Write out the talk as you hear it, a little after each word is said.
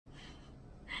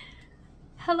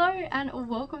Hello and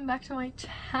welcome back to my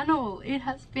channel. It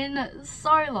has been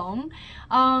so long.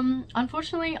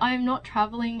 Unfortunately I am not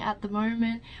traveling at the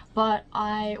moment, but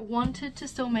I wanted to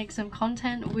still make some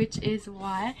content, which is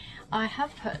why I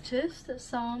have purchased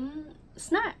some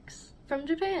snacks from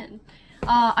Japan.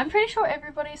 I'm pretty sure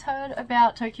everybody's heard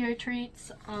about Tokyo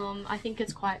Treats. I think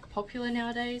it's quite popular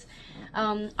nowadays.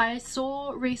 I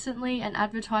saw recently an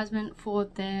advertisement for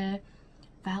their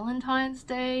Valentine's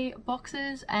Day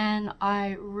boxes and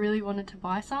I really wanted to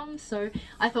buy some, so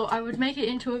I thought I would make it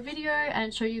into a video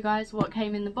and show you guys what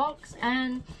came in the box.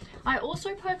 And I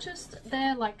also purchased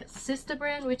their sister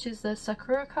brand, which is the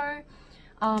Sakuraco.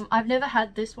 I've never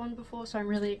had this one before, so I'm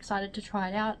really excited to try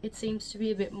it out. It seems to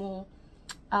be a bit more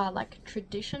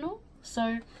traditional,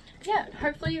 so yeah,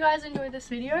 hopefully you guys enjoy this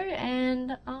video,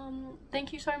 and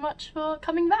thank you so much for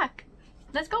coming back.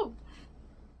 Let's go.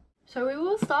 So we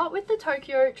will start with the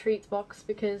Tokyo Treats box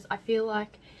because I feel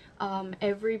like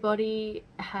everybody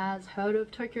has heard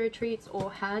of Tokyo Treats or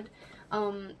had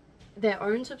their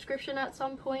own subscription at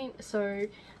some point. So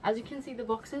as you can see, the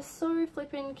box is so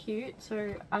flippin' cute,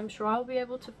 so I'm sure I'll be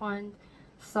able to find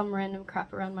some random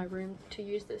crap around my room to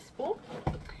use this for.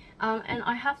 And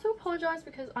I have to apologize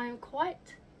because I am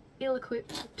quite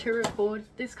ill-equipped to record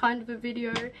this kind of a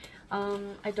video.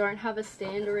 I don't have a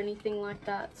stand or anything like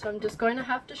that, so I'm just going to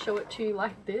have to show it to you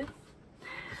like this.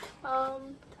 Oh,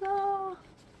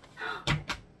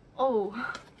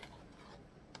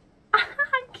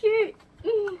 cute.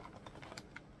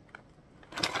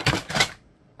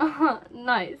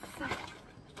 Nice.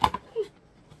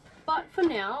 But for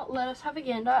now, let us have a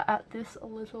gander at this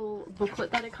little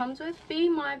booklet that it comes with. Be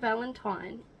my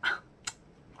Valentine.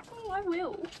 Oh, I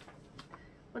will.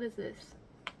 What is this?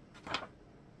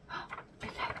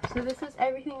 Okay, so this is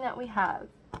everything that we have.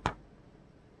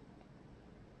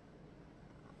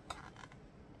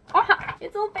 Oh,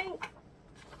 it's all pink.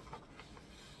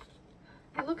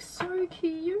 It looks so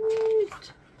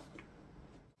cute.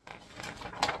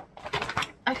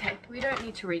 Okay, we don't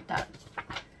need to read that.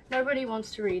 Nobody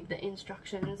wants to read the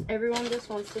instructions. Everyone just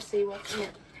wants to see what's in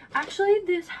it. Actually,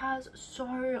 this has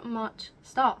so much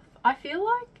stuff. I feel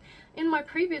like in my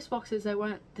previous boxes there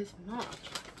weren't this much.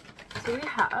 So we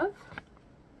have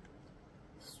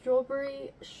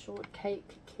strawberry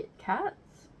shortcake Kit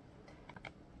Kats.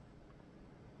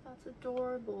 That's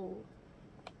adorable.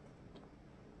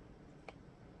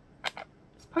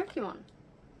 It's Pokemon.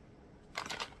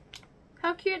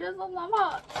 How cute is the love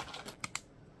heart?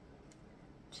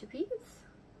 Chippies?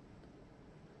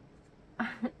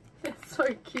 It's so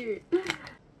cute.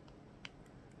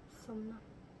 Some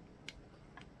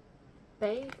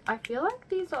bake. I feel like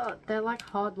they're like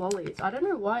hard lollies. I don't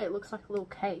know why it looks like a little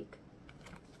cake.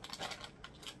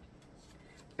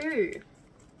 Ooh.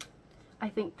 I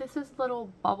think this is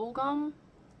little bubble gum.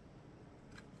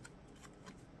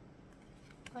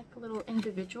 Like little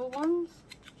individual ones.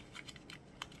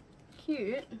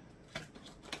 Cute.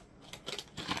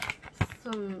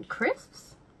 Some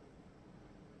crisps.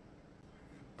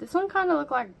 This one kind of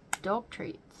look like dog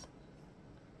treats.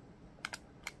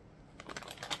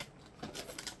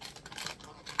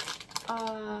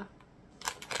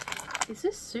 Is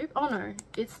this soup? Oh no,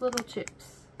 it's little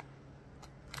chips.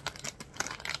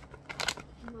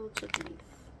 Little chippies.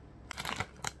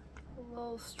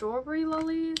 Little strawberry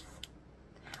lollies.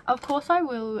 Of course I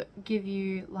will give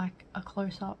you like a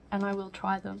close-up and I will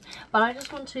try them, but I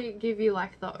just want to give you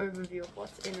like the overview of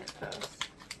what's in it first.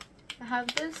 I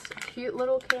have this cute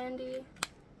little candy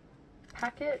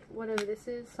packet, whatever this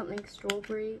is, something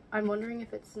strawberry. I'm wondering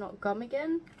if it's not gum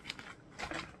again.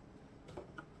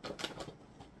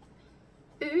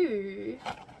 Ooh,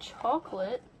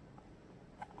 chocolate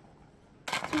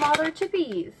tomato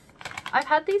chippies. I've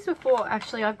had these before,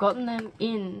 actually. I've gotten them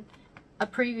in a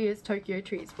previous Tokyo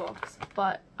Treats box,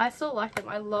 but I still like them.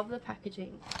 I love the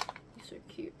packaging. They're so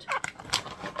cute.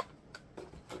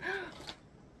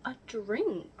 A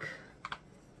drink.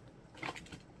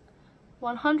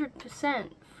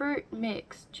 100% fruit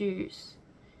mix juice.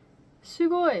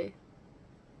 Sugoi.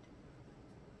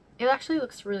 It actually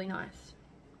looks really nice.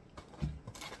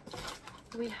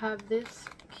 We have this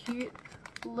cute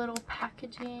little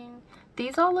packaging.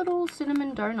 These are little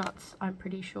cinnamon donuts, I'm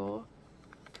pretty sure.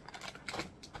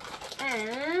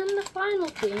 And the final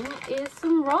thing is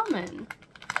some ramen.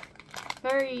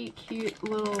 Very cute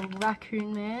little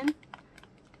raccoon man.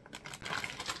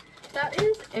 That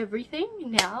is everything.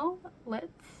 Now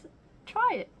let's try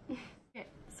it. Okay,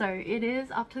 so it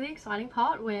is up to the exciting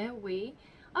part where we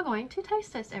are going to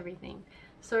taste test everything.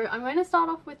 So I'm going to start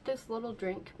off with this little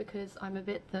drink because I'm a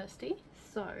bit thirsty.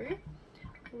 So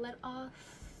let us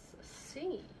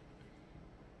see.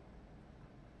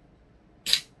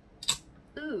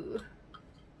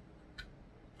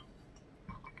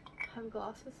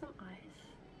 glass with some ice.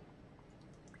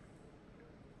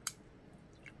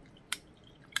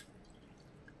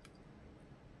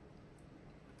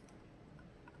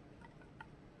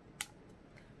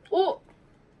 Oh!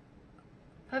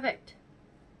 Perfect.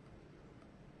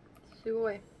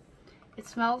 Sugoi. It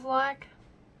smells like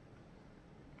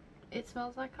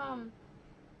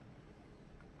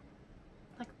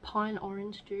pine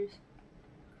orange juice.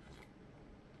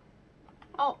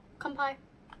 Oh, kanpai.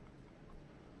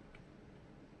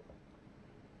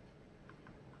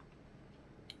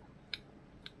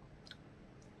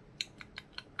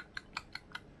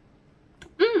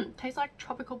 Tastes like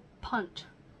tropical punch.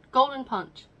 Golden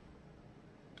punch.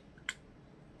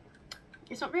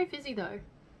 It's not very fizzy though.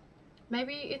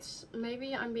 Maybe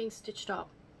I'm being stitched up.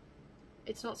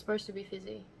 It's not supposed to be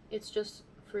fizzy. It's just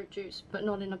fruit juice, but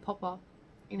not in a popper,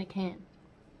 in a can.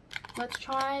 Let's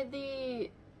try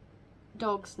the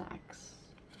dog snacks.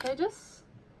 They just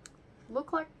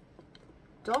look like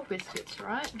dog biscuits,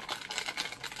 right?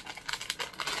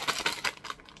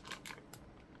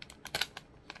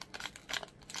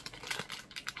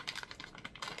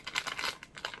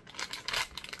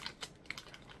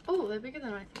 Oh, they're bigger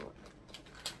than I thought.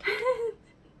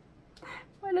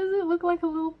 Why does it look like a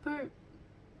little poop?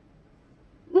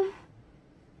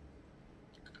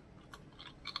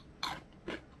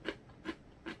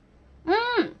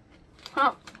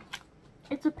 Oh,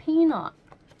 it's a peanut.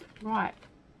 Right.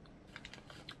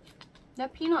 They're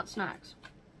peanut snacks.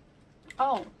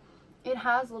 Oh, it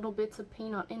has little bits of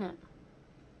peanut in it.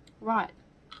 Right.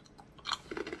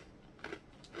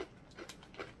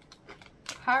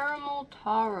 Caramel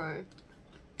taro.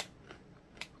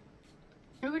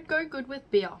 It would go good with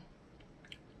beer.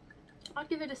 I'd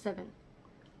give it a 7.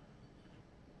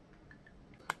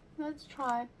 Let's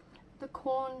try the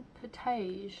corn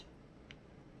potage.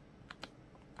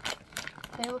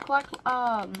 They look like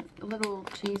little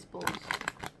cheese balls,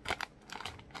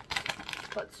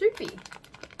 but soupy.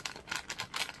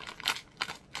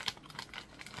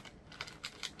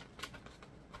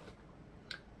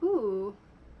 Ooh,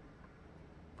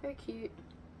 very cute.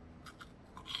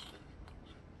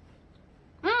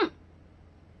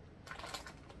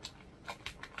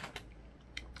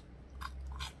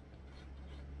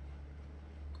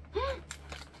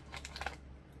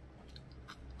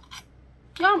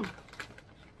 Yum.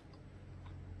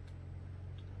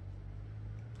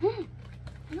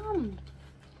 Yum.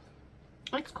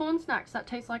 It's corn snacks that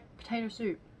taste like potato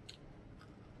soup.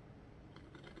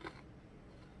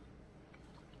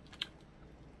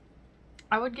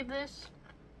 I would give this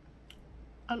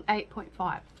an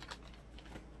 8.5.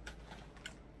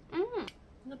 A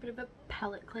little bit of a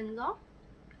palate cleanser.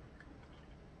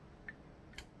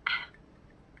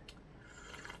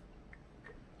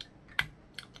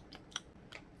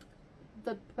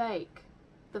 The bake,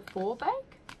 the 4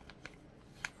 bake?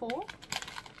 4?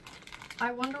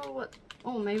 I wonder what,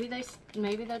 oh, maybe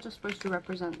they're just supposed to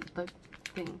represent the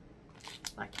thing.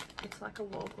 Like, it's like a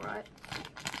log, right?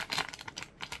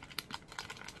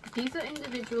 These are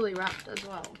individually wrapped as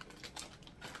well.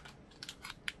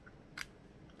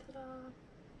 Ta-da.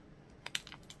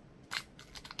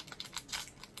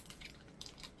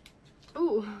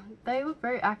 Ooh, they look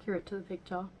very accurate to the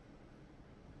picture.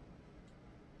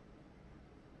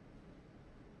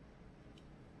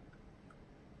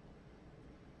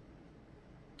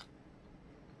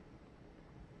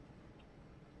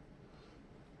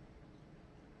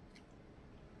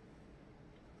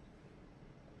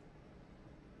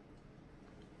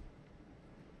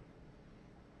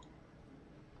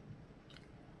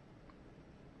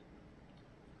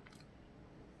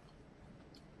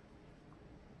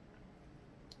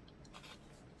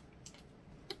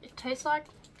 Tastes like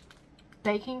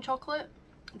baking chocolate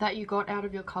that you got out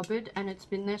of your cupboard and it's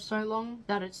been there so long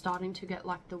that it's starting to get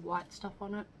like the white stuff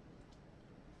on it.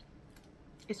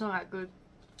 It's not that good.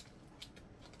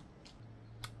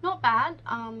 Not bad,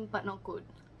 but not good.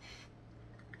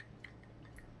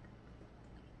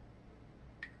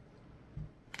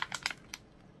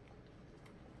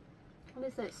 What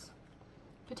is this?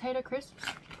 Potato crisps,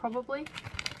 probably.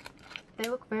 They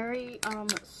look very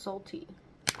salty.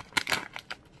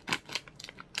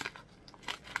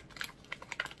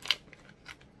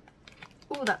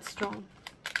 Oh, that's strong.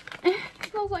 It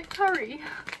smells like curry.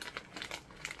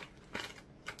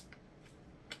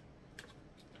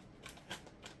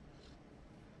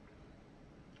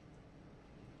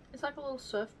 It's like a little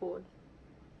surfboard.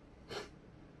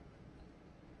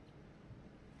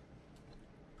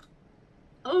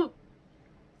 Oh!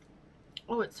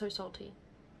 Oh, it's so salty.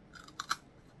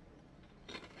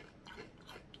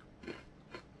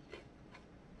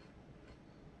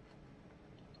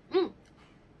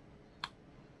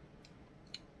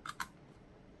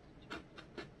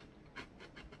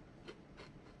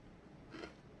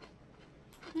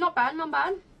 Not bad, not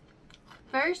bad.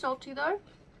 Very salty though.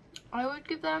 I would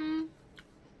give them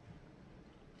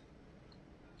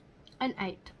an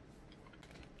 8.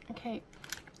 Okay,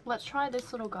 let's try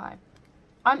this little guy.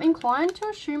 I'm inclined to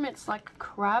assume it's like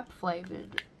crab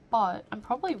flavored, but I'm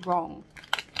probably wrong.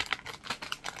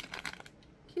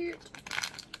 Cute.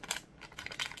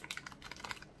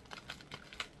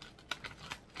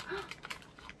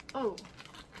 Oh.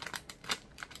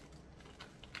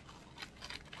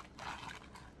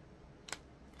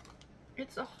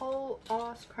 It's a whole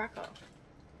ass cracker.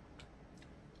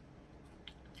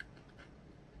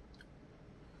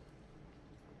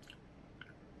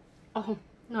 Oh,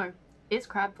 no. It's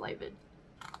crab flavored.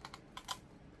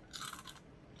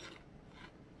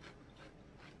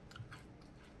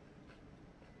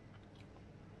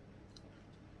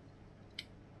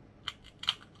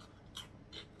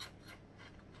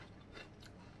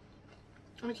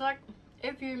 It's like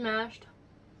if you mashed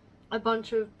a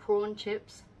bunch of prawn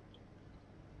chips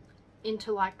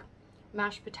into like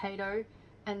mashed potato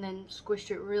and then squished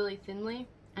it really thinly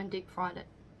and deep fried it.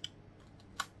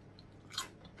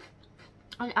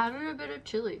 I added a bit of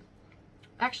chili.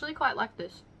 I actually quite like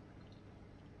this.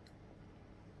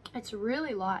 It's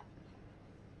really light.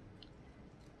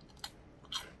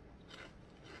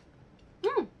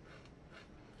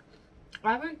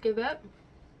 I would give it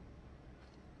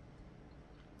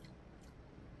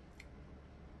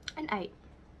an 8.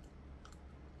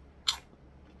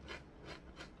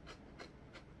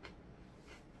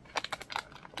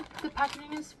 The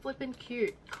packaging is flippin'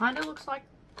 cute. Kind of looks like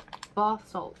bath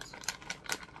salts.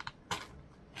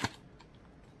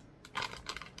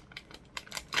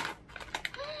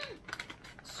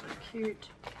 So cute.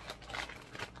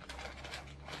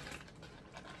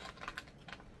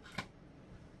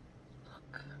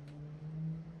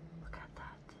 Look at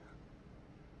that.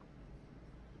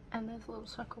 And there's little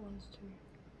sucker ones too.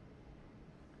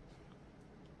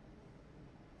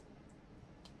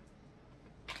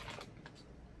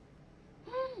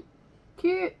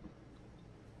 Cute.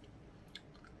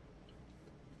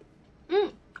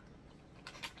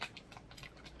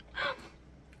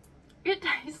 It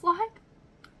tastes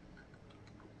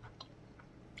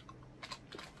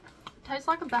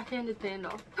like a backhanded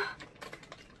panda.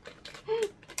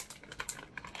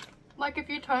 Like if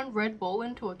you turned Red Bull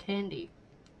into a candy.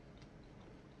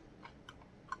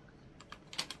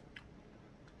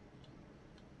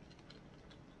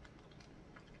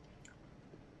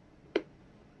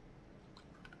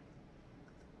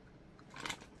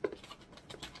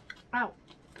 Ow.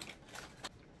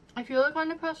 If you're the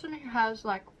kind of person who has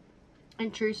like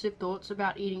intrusive thoughts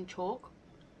about eating chalk,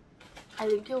 I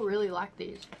think you'll really like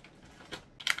these.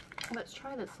 Let's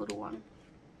try this little one.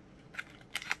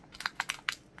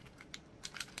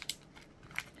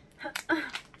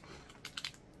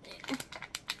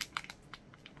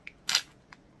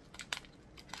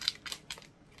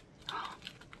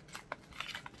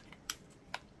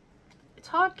 It's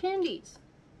hard candies.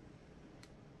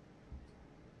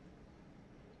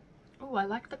 Oh, I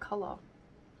like the color.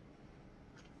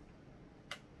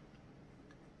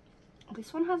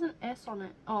 This one has an S on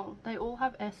it. Oh, they all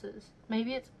have S's.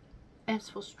 Maybe it's S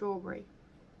for strawberry.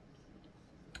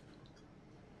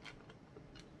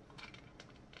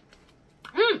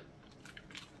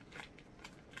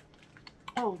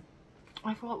 Oh,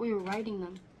 I thought we were rating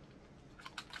them.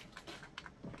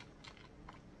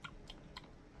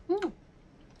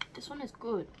 This one is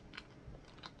good.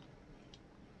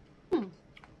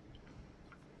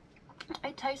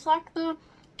 It tastes like the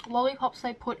lollipops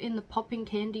they put in the popping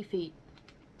candy feet.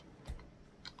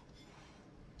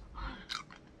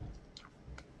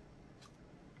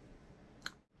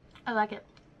 I like it.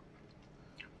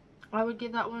 I would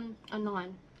give that one a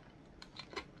 9.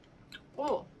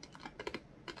 Oh.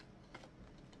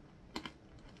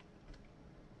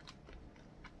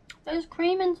 There's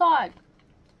cream inside.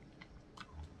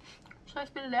 Should I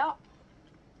spit it out?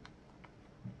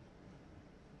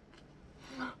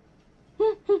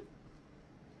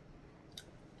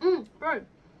 Bro,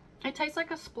 it tastes like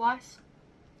a splice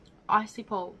icy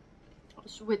pole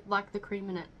with like the cream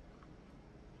in it.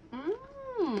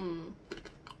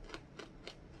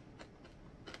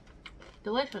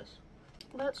 Delicious.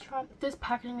 Let's try. This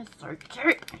packaging is so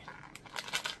cute.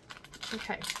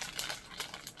 Okay.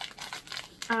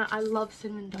 I love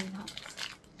cinnamon donuts.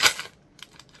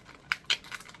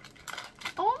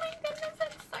 Oh my goodness,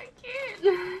 it's so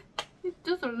cute. It's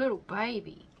just a little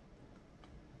baby.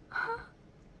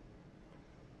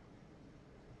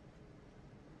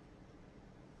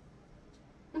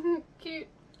 Cute.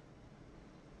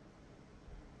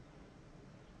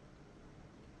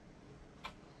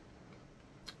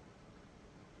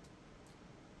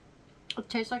 It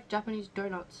tastes like Japanese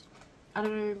donuts. I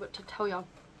don't know what to tell you.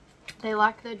 They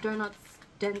like their donuts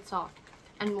denser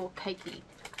and more cakey,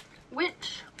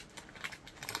 which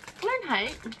I don't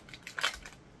hate,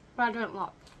 but I don't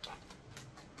love.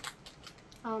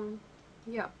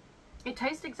 Yeah, it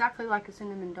tastes exactly like a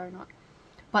cinnamon donut,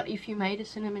 but if you made a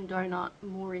cinnamon donut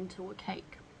more into a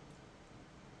cake.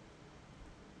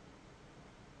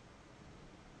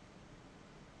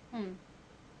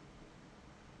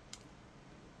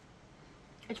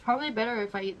 It's probably better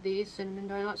if I eat these cinnamon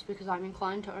donuts because I'm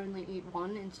inclined to only eat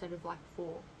one instead of like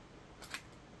 4.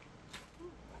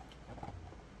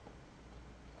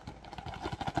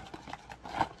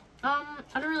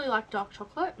 I don't really like dark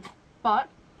chocolate, but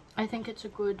I think it's a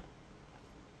good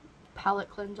palate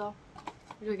cleanser.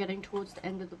 We're getting towards the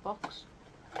end of the box.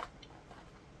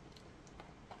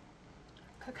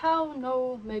 Cacao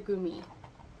no megumi.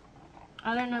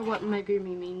 I don't know what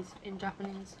megumi means in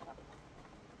Japanese.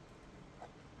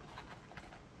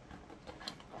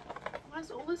 Why is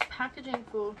all this packaging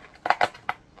for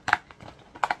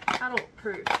adult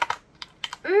proof?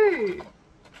 Ooh!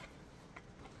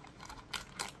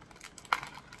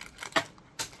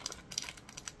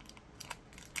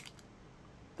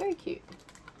 Very cute.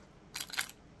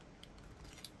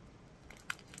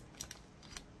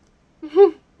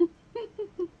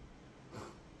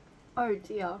 Oh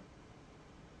dear.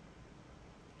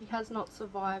 He has not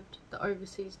survived the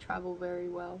overseas travel very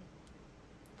well.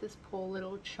 This poor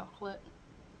little chocolate.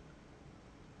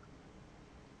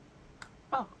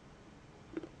 Oh.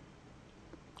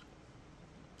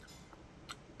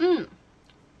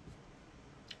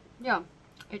 Yeah,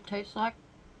 it tastes like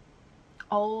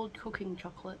old cooking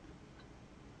chocolate.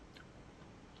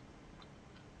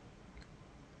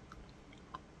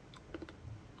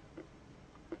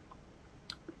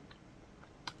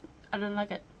 I don't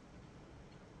like it.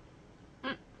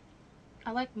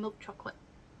 I like milk chocolate.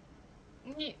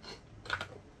 Yeah.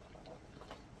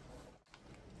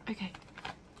 Okay.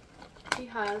 We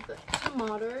have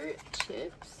tomato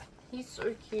chips. He's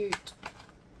so cute.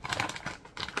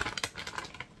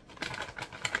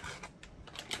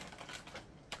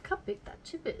 Look how big that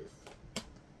chip is.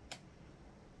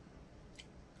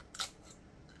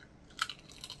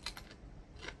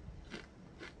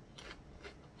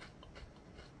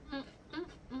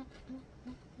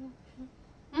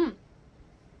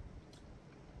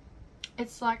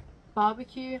 It's like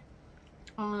barbecue,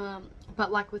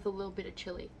 but like with a little bit of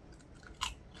chili.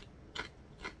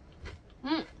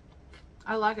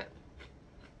 I like it.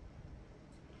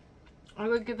 I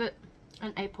would give it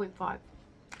an 8.5.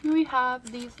 Here we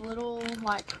have these little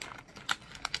like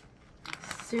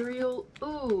cereal.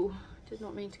 Ooh, did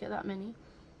not mean to get that many.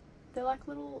 They're like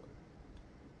little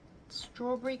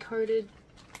strawberry coated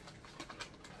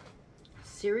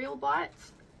cereal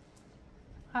bites.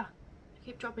 Ah, I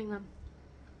keep dropping them.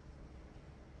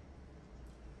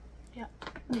 Yeah.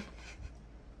 I'm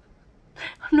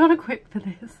not equipped for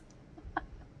this.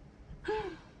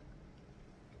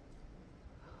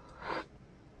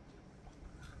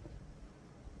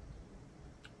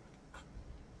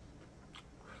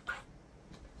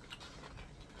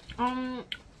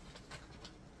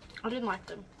 I didn't like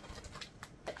them.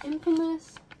 The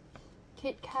infamous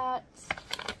Kit Kats.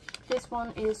 This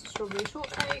one is strawberry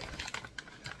shortcake.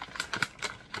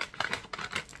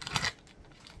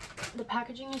 The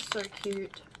packaging is so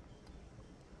cute.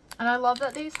 And I love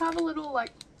that these have a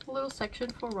little section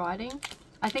for writing.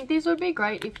 I think these would be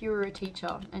great if you were a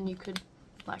teacher and you could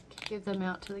like give them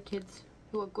out to the kids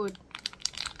who are good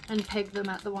and peg them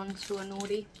at the ones who are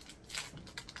naughty.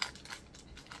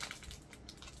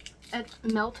 It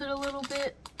melted a little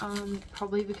bit,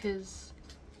 probably because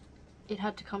it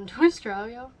had to come to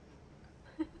Australia.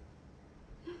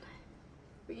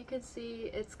 But you can see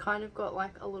it's kind of got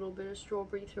like a little bit of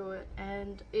strawberry through it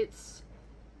and it's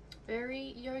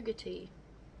very yogurty.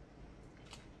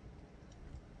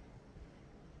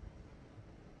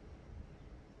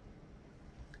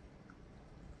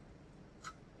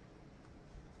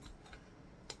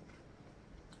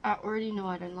 I already know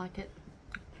I don't like it.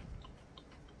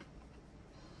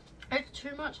 It's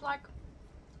too much like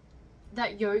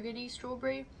that yogurty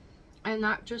strawberry, and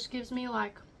that just gives me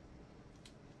like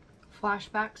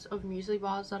flashbacks of muesli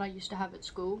bars that I used to have at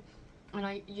school, and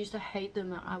I used to hate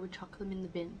them and I would chuck them in the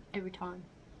bin every time.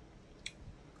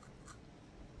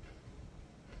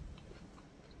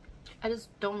 I just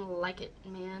don't like it,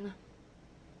 man.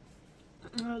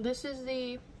 This is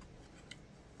the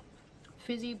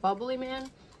fizzy bubbly man.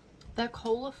 They're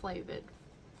cola flavored.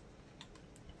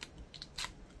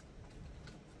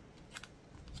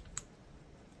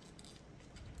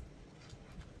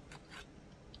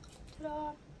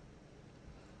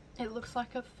 It looks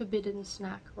like a forbidden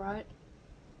snack, right?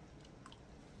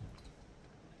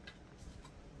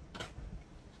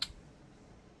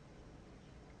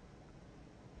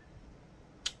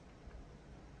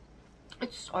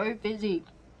 It's so fizzy.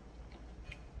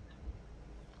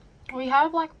 We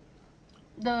have like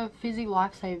the fizzy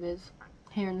lifesavers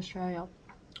here in Australia.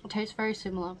 It tastes very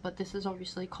similar, but this is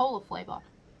obviously cola flavor.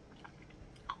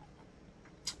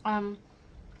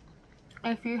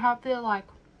 If you have the like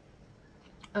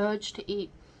urge to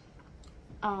eat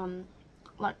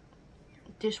like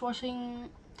dishwashing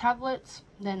tablets,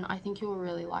 then I think you will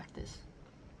really like this.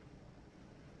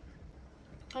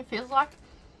 It feels like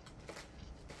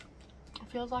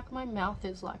my mouth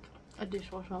is like a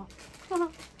dishwasher.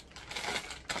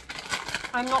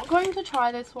 I'm not going to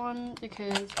try this one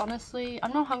because honestly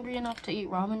I'm not hungry enough to eat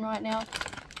ramen right now,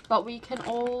 but we can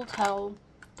all tell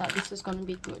that this is going to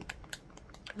be good.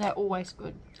 They're always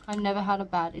good. I've never had a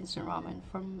bad instant ramen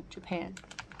from Japan.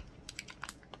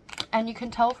 And you can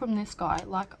tell from this guy,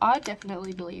 like, I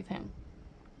definitely believe him.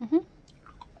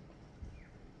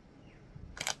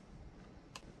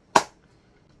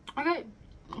 Okay,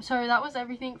 so that was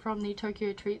everything from the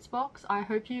Tokyo Treats box. I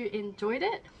hope you enjoyed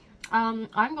it.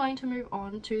 I'm going to move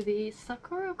on to the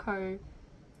Sakuraco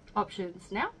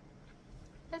options now.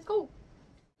 Let's go.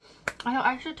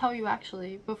 I should tell you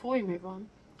actually, before we move on,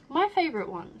 my favorite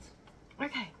ones.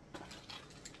 Okay.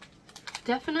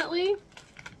 Definitely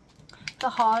the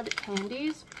hard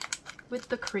candies with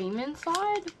the cream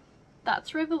inside.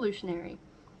 That's revolutionary.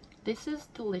 This is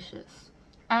delicious.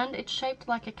 And it's shaped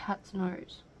like a cat's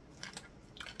nose.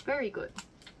 Very good.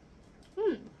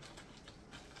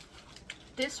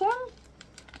 This one,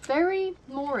 very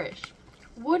Moorish.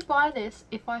 Would buy this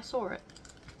if I saw it.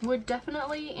 Would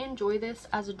definitely enjoy this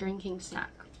as a drinking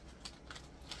snack.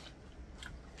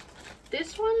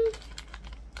 This one,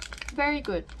 very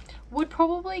good. Would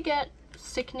probably get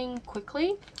sickening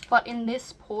quickly, but in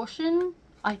this portion,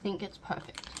 I think it's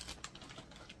perfect.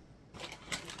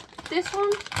 This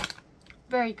one,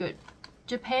 very good.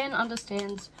 Japan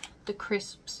understands the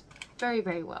crisps very,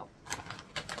 very well.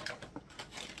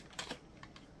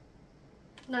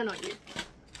 No, not you.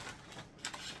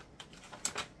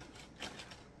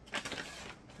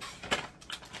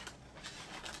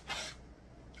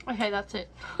 Okay, that's it.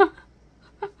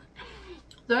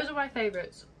 Those are my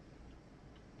favorites.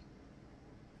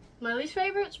 My least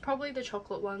favorites, probably the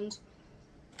chocolate ones.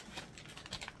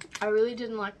 I really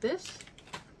didn't like this.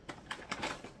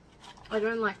 I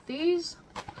don't like these.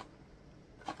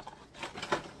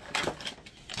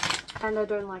 And I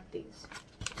don't like these.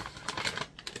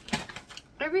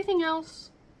 Everything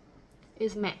else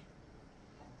is meh,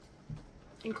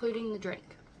 including the drink.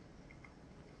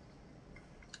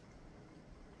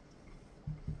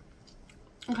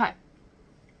 Okay,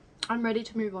 I'm ready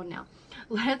to move on now.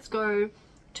 Let's go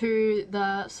to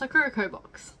the Sakuraco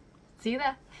box. See you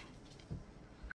there.